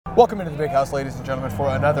Welcome into the Big House, ladies and gentlemen, for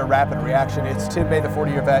another Rapid Reaction. It's Tim May, the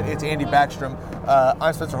 40-year vet. It's Andy Backstrom.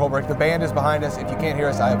 I'm Spencer Holbrook. The band is behind us. If you can't hear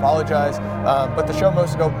us, I apologize. But the show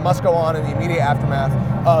must go on in the immediate aftermath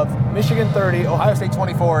of Michigan 30, Ohio State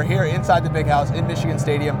 24, here inside the Big House in Michigan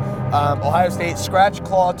Stadium. Ohio State scratch,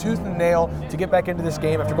 claw, tooth and nail to get back into this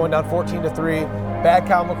game after going down 14-3. Bad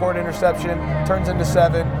Kyle McCord interception, turns into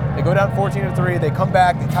 7. They go down 14-3. They come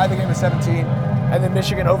back. They tie the game to 17. And then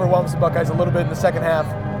Michigan overwhelms the Buckeyes a little bit in the second half.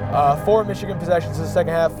 4 Michigan possessions in the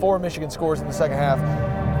second half, 4 Michigan scores in the second half.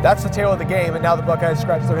 That's the tale of the game, and now the Buckeyes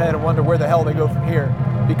scratch their head and wonder where the hell they go from here,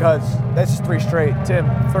 because that's just 3 straight. Tim,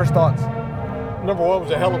 first thoughts? Number one, it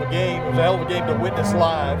was a hell of a game. It was a hell of a game to witness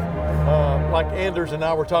live. Like Anders and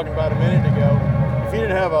I were talking about a minute ago, if you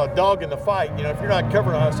didn't have a dog in the fight, if you're not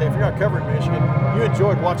covering Ohio State, if you're not covering Michigan, you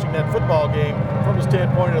enjoyed watching that football game from the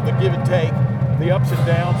standpoint of the give and take, the ups and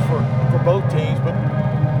downs for both teams, but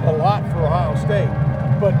a lot for Ohio State.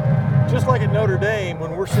 But just like at Notre Dame,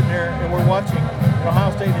 when we're sitting there and we're watching,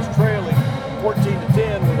 Ohio State is trailing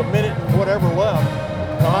 14-10 with a minute and whatever left.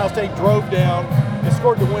 Ohio State drove down and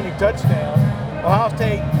scored the winning touchdown. Ohio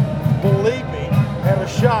State, believe me, had a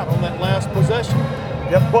shot on that last possession.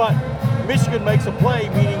 Yep. But Michigan makes a play,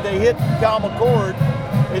 meaning they hit Kyle McCord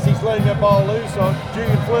as he's letting that ball loose on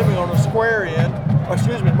Julian Fleming on a square end.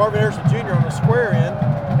 Marvin Harrison Jr. on the square end,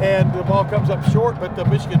 and the ball comes up short, but the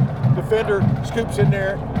Michigan defender scoops in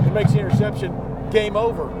there and makes the interception. Game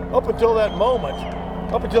over. Up until that moment,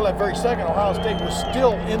 up until that very second, Ohio State was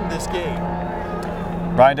still in this game.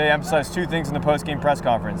 Ryan Day emphasized 2 things in the post-game press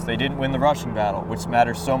conference. They didn't win the rushing battle, which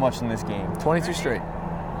matters so much in this game. 22 straight.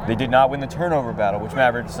 They did not win the turnover battle, which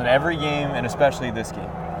matters in every game and especially this game.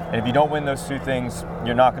 And if you don't win those 2 things,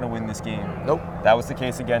 you're not going to win this game. Nope. That was the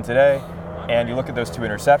case again today. And you look at those 2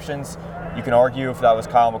 interceptions, you can argue if that was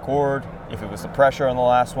Kyle McCord, if it was the pressure on the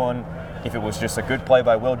last one, if it was just a good play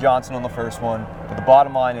by Will Johnson on the first one. But the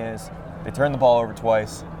bottom line is they turned the ball over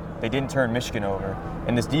twice. They didn't turn Michigan over.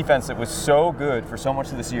 And this defense that was so good for so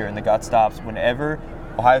much of this year and that got stops whenever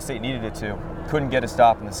Ohio State needed it to, couldn't get a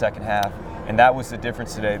stop in the second half. And that was the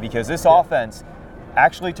difference today, because this offense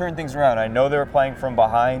actually turned things around. I know they were playing from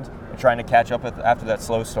behind and trying to catch up after that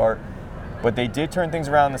slow start, but they did turn things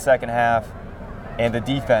around in the second half, and the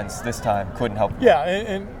defense this time couldn't help. Yeah,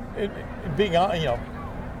 and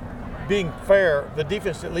being fair, the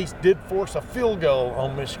defense at least did force a field goal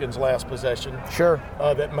on Michigan's last possession. Sure.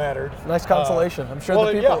 That mattered. Nice consolation. I'm sure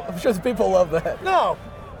the people love that. No.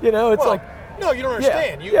 No, you don't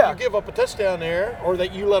understand. You give up a touchdown there, or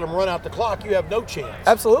that you let them run out the clock, you have no chance.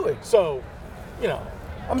 Absolutely. So,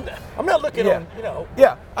 I'm not looking on,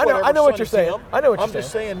 Yeah, I know what you're saying. I'm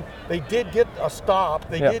just saying they did get a stop.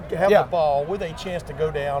 They did have the ball with a chance to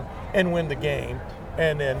go down and win the game,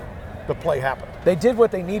 and then the play happened. They did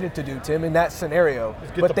what they needed to do, Tim, in that scenario.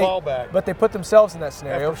 Get the ball back. But they put themselves in that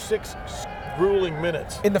scenario. After 6 grueling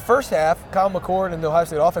minutes. In the first half, Kyle McCord and the Ohio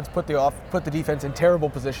State offense put the defense in terrible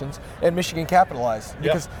positions, and Michigan capitalized.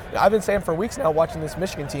 Because I've been saying for weeks now, watching this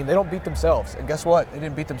Michigan team, they don't beat themselves. And guess what? They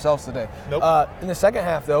didn't beat themselves today. Nope. In the second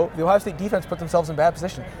half, though, the Ohio State defense put themselves in bad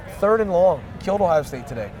position. 3rd and long killed Ohio State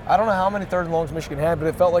today. I don't know how many 3rd and longs Michigan had, but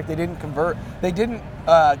it felt like they didn't convert. They didn't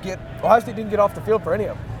Ohio State didn't get off the field for any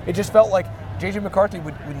of them. It just felt like J.J. McCarthy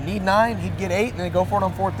would need 9, he'd get 8, and they'd go for it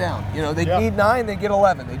on 4th down. They'd need 9, they'd get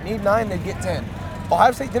 11. They'd need 9, they'd get 10.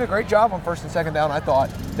 Ohio State did a great job on 1st and 2nd down, I thought.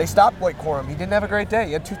 They stopped Blake Corum. He didn't have a great day.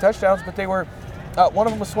 He had 2 touchdowns, but they were one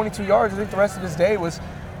of them was 22 yards. I think the rest of his day was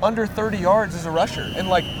under 30 yards as a rusher. And,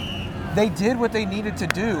 they did what they needed to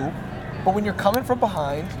do, but when you're coming from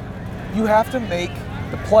behind, you have to make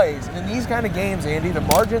the plays. And in these kind of games, Andy, the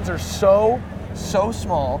margins are so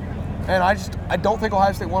small, and I don't think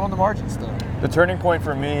Ohio State won on the margins, though. The turning point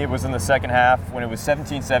for me was in the second half when it was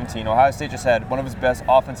 17-17. Ohio State just had one of its best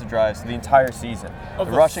offensive drives the entire season.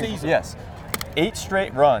 Season? Yes. 8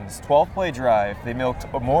 straight runs, 12-play drive. They milked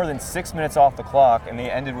more than 6 minutes off the clock, and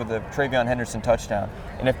they ended with a Travion Henderson touchdown.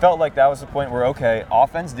 And it felt like that was the point where, okay,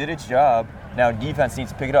 offense did its job. Now defense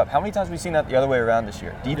needs to pick it up. How many times have we seen that the other way around this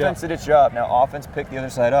year? Defense did its job. Now offense picked the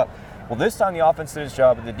other side up. Well, this time the offense did its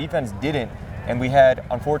job, but the defense didn't. And we had,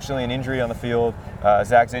 unfortunately, an injury on the field.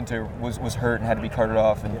 Zach Zinter was hurt and had to be carted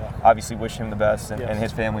off, and obviously wish him the best and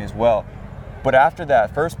his family as well. But after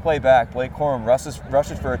that, first play back, Blake Corum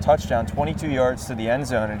rushes for a touchdown, 22 yards to the end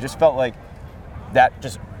zone. And it just felt like that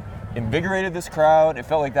just invigorated this crowd. It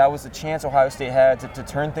felt like that was the chance Ohio State had to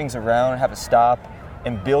turn things around, have a stop,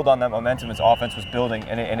 and build on that momentum its offense was building,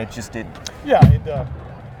 and it just didn't. Yeah,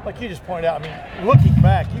 like you just pointed out, looking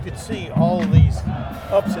back, you could see all of these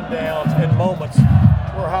ups and downs and moments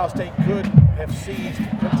where Ohio State could have seized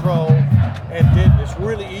control and didn't. It's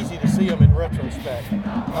really easy to see them in retrospect.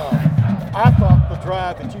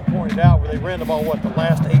 drive that you pointed out where they ran the ball, the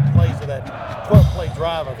last 8 plays of that 12-play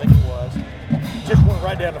drive, I think it was, just went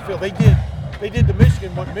right down the field. They did to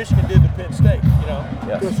Michigan what Michigan did to Penn State,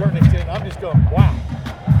 to a certain extent. I'm just going, wow.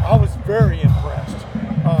 I was very impressed.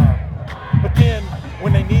 But then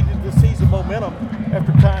when they needed to seize the momentum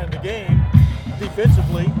after tying the game,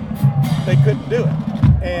 defensively, they couldn't do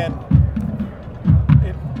it. And,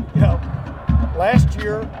 last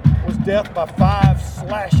year was death by 5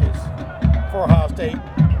 slashes for Ohio State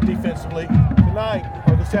defensively.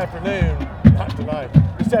 This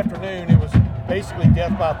afternoon, it was basically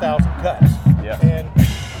death by 1,000 cuts. Yeah. And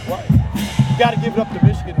you got to give it up to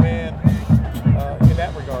Michigan, man, in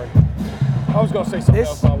that regard. I was going to say something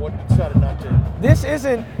else, but I decided not to. This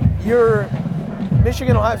isn't your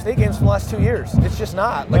Michigan-Ohio State games from the last 2 years. It's just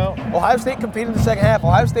not. Ohio State competed in the second half.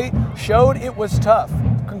 Ohio State showed it was tough.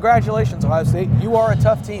 Congratulations, Ohio State. You are a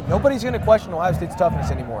tough team. Nobody's going to question Ohio State's toughness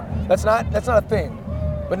anymore. That's not a thing.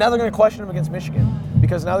 But now they're going to question them against Michigan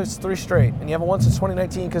because now there's 3 straight, and you haven't won since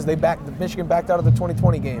 2019 because Michigan backed out of the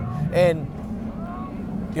 2020 game. And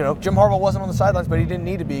Jim Harbaugh wasn't on the sidelines, but he didn't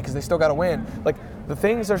need to be because they still got to win. The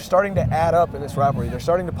things are starting to add up in this rivalry. They're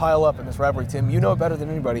starting to pile up in this rivalry, Tim. You know it better than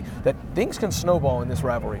anybody that things can snowball in this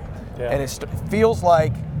rivalry. Yeah. And it feels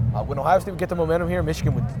like when Ohio State would get the momentum here,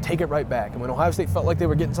 Michigan would take it right back. And when Ohio State felt like they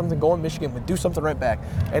were getting something going, Michigan would do something right back.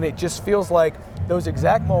 And it just feels like those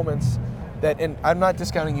exact moments and I'm not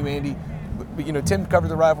discounting you, Andy, but Tim covered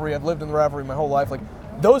the rivalry. I've lived in the rivalry my whole life.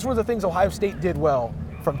 Those were the things Ohio State did well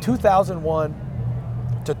from 2001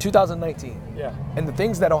 to 2019. Yeah. And the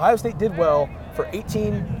things that Ohio State did well for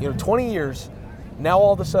 20 years, now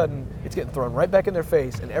all of a sudden it's getting thrown right back in their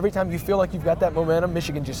face. And every time you feel like you've got that momentum,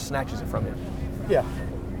 Michigan just snatches it from you. Yeah.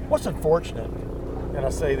 What's unfortunate, and I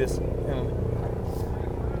say this,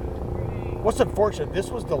 what's unfortunate, this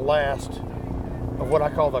was the last of what I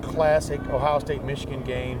call the classic Ohio State-Michigan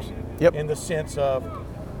games. Yep. In the sense of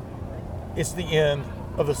it's the end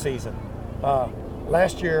of the season.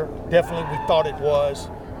 Last year, definitely we thought it was,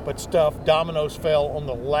 but dominoes fell on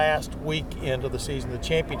the last weekend of the season, the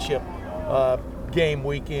championship game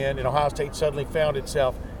weekend, and Ohio State suddenly found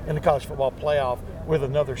itself in the college football playoff with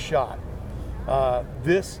another shot.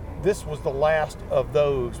 This was the last of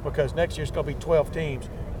those because next year's going to be 12 teams.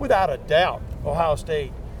 Without a doubt, Ohio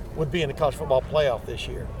State would be in the college football playoff this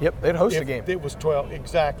year. Yep, they'd host a game. It was 12,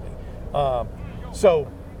 exactly. To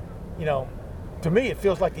me, it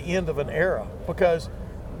feels like the end of an era because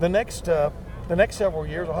the next several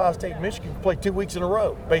years, Ohio State and Michigan can play 2 weeks in a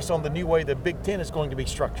row based on the new way the Big Ten is going to be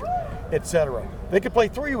structured, et cetera. They could play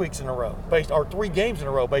 3 weeks in a row or 3 games in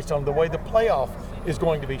a row based on the way the playoff is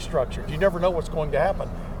going to be structured. You never know what's going to happen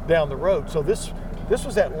down the road. So this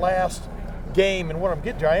was that last game, and what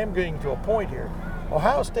I am getting to a point here.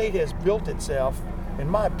 Ohio State has built itself, in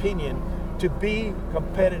my opinion, to be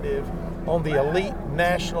competitive on the elite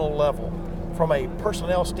national level from a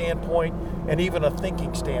personnel standpoint and even a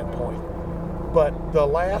thinking standpoint. But the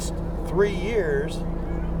last 3 years,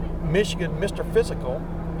 Michigan, Mr. Physical,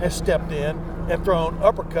 has stepped in and thrown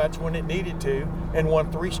uppercuts when it needed to and won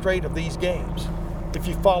 3 straight of these games, if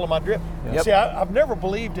you follow my drift. Yep. See, I've never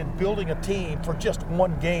believed in building a team for just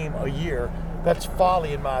 1 game a year. That's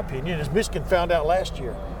folly, in my opinion, as Michigan found out last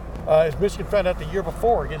year. As Michigan found out the year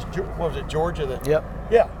before against, Georgia? Yep.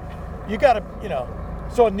 Yeah. You got to,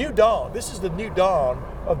 so a new dawn. This is the new dawn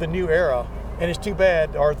of the new era, and it's too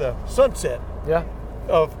bad, or the sunset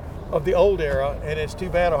of the old era, and it's too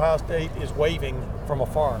bad Ohio State is waving from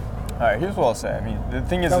afar. All right, here's what I'll say. I mean, the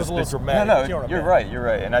thing is, that was a little dramatic. No, you're right.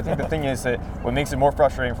 And I think the thing is that what makes it more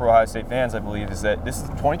frustrating for Ohio State fans, I believe, is that this is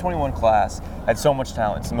the 2021 class had so much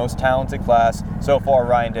talent. It's the most talented class so far.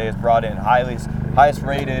 Ryan Day has brought in highest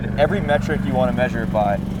rated, every metric you want to measure it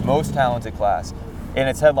by, most talented class. And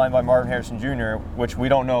it's headlined by Marvin Harrison Jr., which we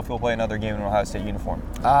don't know if he'll play another game in an Ohio State uniform.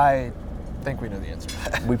 I think we know the answer to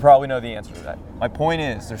that. We probably know the answer to that. My point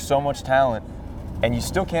is, there's so much talent, and you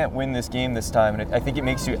still can't win this game this time. And I think it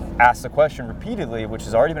makes you ask the question repeatedly, which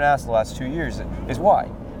has already been asked the last 2 years, is why?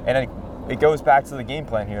 And it goes back to the game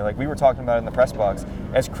plan here. Like we were talking about in the press box.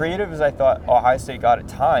 As creative as I thought Ohio State got at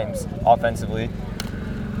times offensively,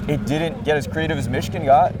 it didn't get as creative as Michigan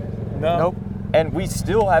got. No. Nope. And we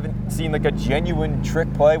still haven't seen like a genuine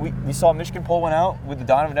trick play. We saw Michigan pull one out with the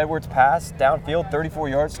Donovan Edwards pass downfield, 34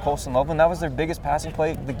 yards to Colson Loveland. That was their biggest passing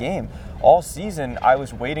play of the game. All season, I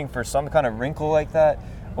was waiting for some kind of wrinkle like that.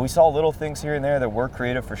 We saw little things here and there that were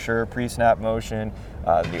creative for sure. Pre-snap motion,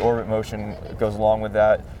 the orbit motion goes along with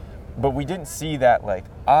that. But we didn't see that like,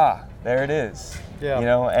 there it is. Yeah.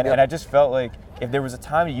 And I just felt like if there was a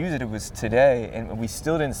time to use it, it was today, and we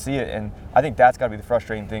still didn't see it. And I think that's got to be the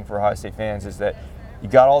frustrating thing for Ohio State fans is that You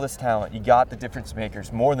got all this talent. You got the difference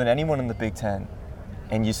makers more than anyone in the Big Ten,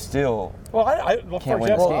 and you still Well, can't for win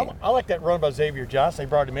this example, game. I like that run by Xavier Johnson. They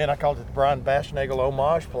brought him in. I called it the Brian Baschnagel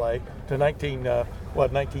homage play to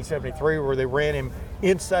 1973, where they ran him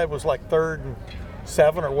inside. Was like 3rd and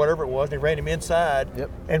 7 or whatever it was. They ran him inside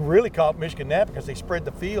and really caught Michigan napping because they spread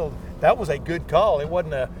the field. That was a good call. It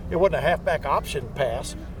wasn't a halfback option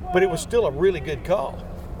pass, but it was still a really good call.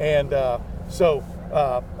 And so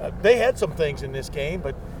they had some things in this game,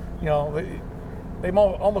 but they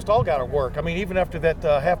almost all got to work. I mean, even after that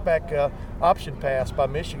halfback option pass by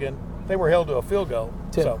Michigan, they were held to a field goal.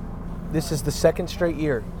 Tim, this is the second straight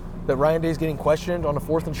year that Ryan Day's getting questioned on a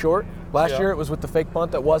 4th and short. Last year it was with the fake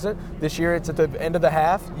punt that wasn't. This year it's at the end of the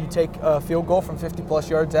half. You take a field goal from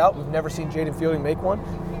 50-plus yards out. We've never seen Jaden Fielding make one.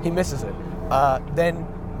 He misses it. Then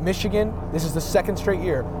Michigan, this is the second straight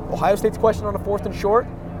year. Ohio State's questioned on a 4th and short.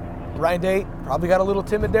 Ryan Day probably got a little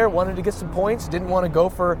timid there, wanted to get some points, didn't want to go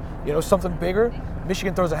for something bigger.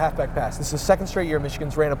 Michigan throws a halfback pass. This is the second straight year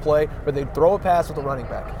Michigan's ran a play where they throw a pass with a running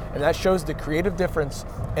back. And that shows the creative difference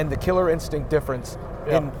and the killer instinct difference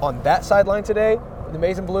on that sideline today, in the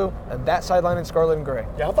maize and blue, and that sideline in scarlet and gray.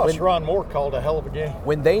 Yeah, I thought Sharon Moore called a hell of a game.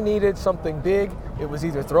 When they needed something big, it was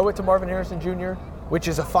either throw it to Marvin Harrison Jr., which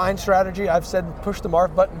is a fine strategy. I've said push the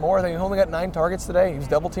Marv button more. They only got 9 targets today. He was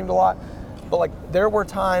double teamed a lot. But there were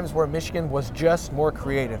times where Michigan was just more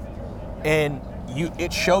creative, and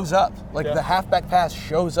it shows up. The halfback pass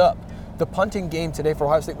shows up. The punting game today for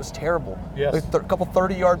Ohio State was terrible. Yes. A couple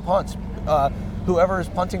 30-yard punts. Whoever is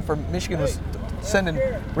punting for Michigan was sending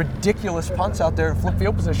ridiculous punts out there in flip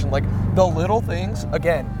field position. The little things,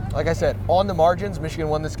 again, like I said, on the margins, Michigan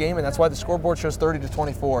won this game, and that's why the scoreboard shows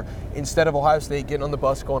 30-24 instead of Ohio State getting on the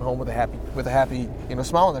bus going home with a happy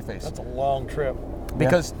smile on their face. That's a long trip.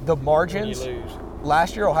 Because the margins,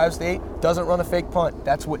 last year Ohio State doesn't run a fake punt.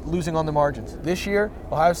 That's what losing on the margins. This year,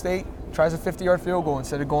 Ohio State tries a 50-yard field goal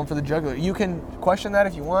instead of going for the jugular. You can question that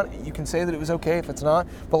if you want. You can say that it was okay if it's not.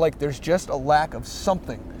 But there's just a lack of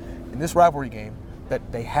something in this rivalry game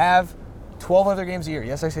that they have 12 other games a year.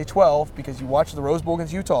 Yes, I say 12 because you watch the Rose Bowl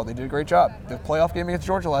against Utah. They did a great job. The playoff game against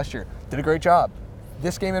Georgia last year did a great job.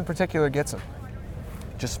 This game in particular gets them.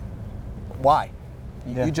 Just why?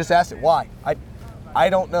 You just asked it. Why? I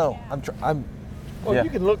don't know. You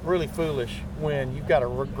can look really foolish when you've got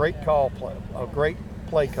a great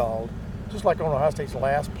play called, just like on Ohio State's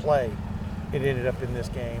last play. It ended up in this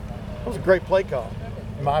game. It was a great play call,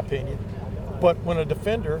 in my opinion. But when a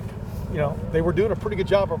defender, they were doing a pretty good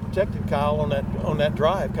job of protecting Kyle on that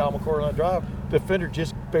drive. Kyle McCord on that drive. The defender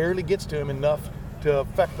just barely gets to him enough to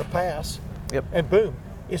affect the pass. Yep. And boom,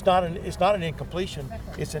 it's not an incompletion.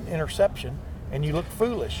 It's an interception, and you look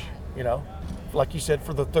foolish. Like you said,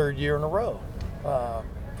 for the 3rd year in a row.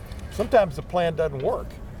 Sometimes the plan doesn't work.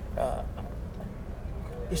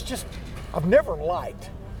 It's just, I've never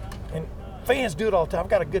liked, and fans do it all the time. I've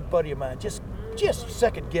got a good buddy of mine, just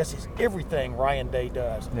second guesses everything Ryan Day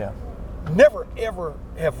does. Yeah. Never, ever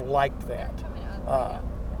have liked that.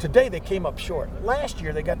 Today they came up short. Last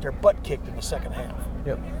year they got their butt kicked in the second half.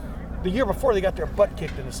 Yep. The year before they got their butt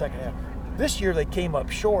kicked in the second half. This year they came up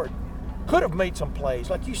short. Could have made some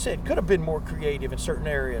plays, like you said. Could have been more creative in certain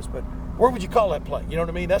areas, but where would you call that play? You know what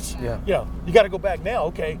I mean? That's you got to go back now.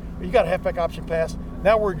 Okay, you got a halfback option pass.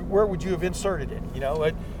 Now where would you have inserted it?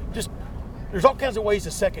 There's all kinds of ways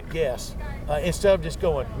to second guess instead of just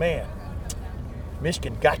going, man,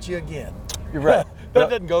 Michigan got you again. You're right. That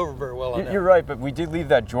doesn't go over very well. You're right, but we did leave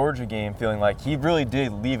that Georgia game feeling like he really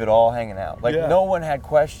did leave it all hanging out. No one had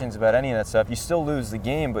questions about any of that stuff. You still lose the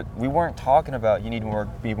game, but we weren't talking about you need to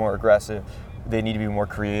be more aggressive. They need to be more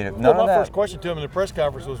creative. My first question to him in the press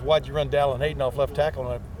conference was, why'd you run Dallin Hayden off left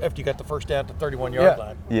tackle after you got the first down at the 31-yard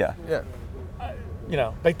line? Yeah.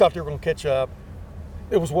 They thought they were going to catch up.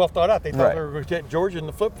 It was well thought out. They thought they were going to get Georgia in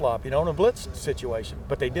the flip-flop, in a blitz situation.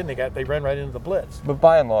 But they didn't. They ran right into the blitz. But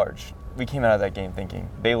by and large, we came out of that game thinking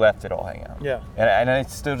they left it all hang out. Yeah. And I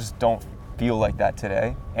still just don't feel like that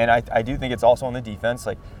today. And I do think it's also on the defense.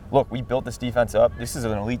 Look, we built this defense up. This is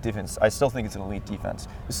an elite defense. I still think it's an elite defense.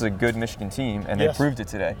 This is a good Michigan team, and they proved it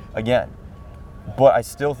today again. But I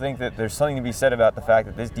still think that there's something to be said about the fact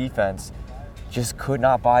that this defense just could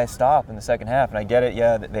not buy a stop in the second half. And I get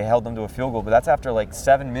it, they held them to a field goal, but that's after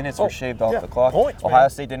 7 minutes were shaved off the clock. Ohio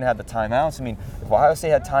State didn't have the timeouts. I mean, if Ohio State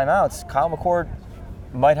had timeouts, Kyle McCord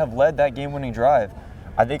might have led that game-winning drive.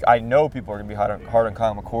 I know people are going to be hard on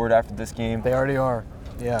Kyle McCord after this game. They already are.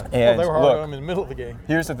 Yeah. And they were hard on him in the middle of the game.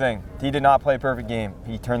 Here's the thing. He did not play a perfect game.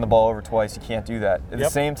 He turned the ball over twice. You can't do that. At the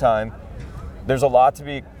same time, there's a lot to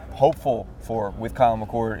be hopeful for with Kyle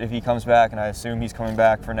McCord if he comes back, and I assume he's coming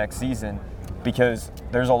back for next season. because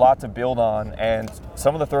there's a lot to build on, and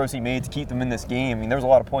some of the throws he made to keep them in this game, I mean, there was a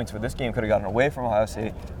lot of points where this game could have gotten away from Ohio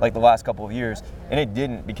State like the last couple of years, and it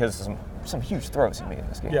didn't because of some huge throws he made in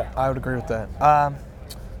this game. Yeah, I would agree with that.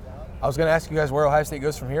 I was going to ask you guys where Ohio State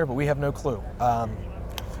goes from here, but we have no clue.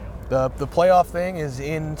 The playoff thing is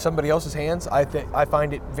in somebody else's hands. I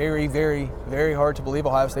find it very, very, very hard to believe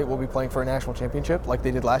Ohio State will be playing for a national championship like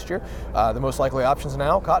they did last year. The most likely options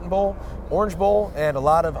now: Cotton Bowl, Orange Bowl, and a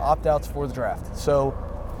lot of opt-outs for the draft. So,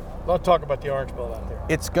 let's talk about the Orange Bowl out there.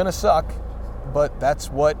 It's going to suck, but that's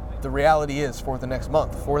what the reality is for the next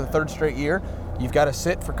month. For the third straight year, you've got to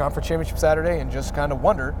sit for Conference Championship Saturday and just kind of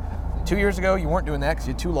wonder. 2 years ago, you weren't doing that because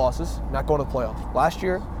you had 2 losses, not going to the playoffs. Last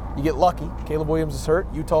year, you get lucky. Caleb Williams is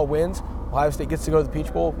hurt. Utah wins. Ohio State gets to go to the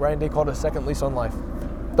Peach Bowl. Ryan Day called it a second lease on life.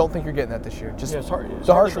 Don't think you're getting that this year. Just it's hard. It's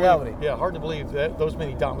a harsh reality. Yeah, hard to believe that those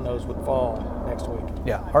many dominoes would fall next week.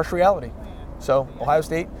 Yeah, harsh reality. So Ohio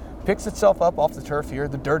State picks itself up off the turf here,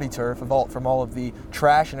 the dirty turf, from all of the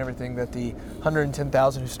trash and everything that the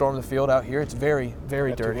 110,000 who stormed the field out here. It's very,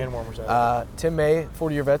 very dirty. 2 hand warmers out. Tim May,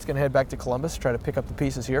 40-year vet's going to head back to Columbus, try to pick up the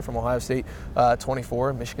pieces here from Ohio State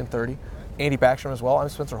 24, Michigan 30. Andy Backstrom as well. I'm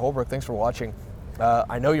Spencer Holbrook. Thanks for watching.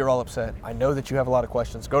 I know you're all upset. I know that you have a lot of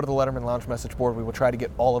questions. Go to the Letterman Lounge message board. We will try to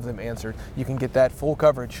get all of them answered. You can get that full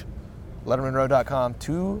coverage, lettermanrow.com,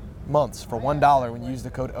 2 months for $1 when you use the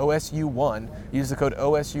code OSU1. Use the code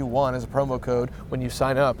OSU1 as a promo code when you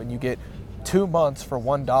sign up, and you get 2 months for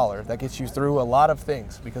 $1. That gets you through a lot of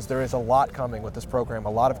things because there is a lot coming with this program.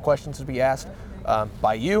 A lot of questions to be asked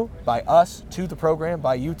by you, by us to the program,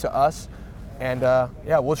 by you to us. And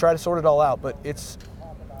yeah, we'll try to sort it all out, but it's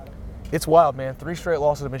wild, man. 3 straight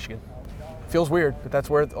losses to Michigan. Feels weird, but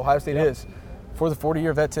that's where Ohio State is. For the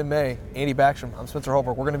 40-year vet Tim May, Andy Backstrom, I'm Spencer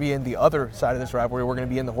Holbrook. We're going to be in the other side of this rivalry. We're going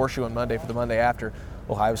to be in the Horseshoe on Monday for the Monday after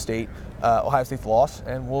Ohio State's loss,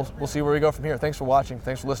 and we'll see where we go from here. Thanks for watching.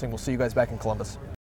 Thanks for listening. We'll see you guys back in Columbus.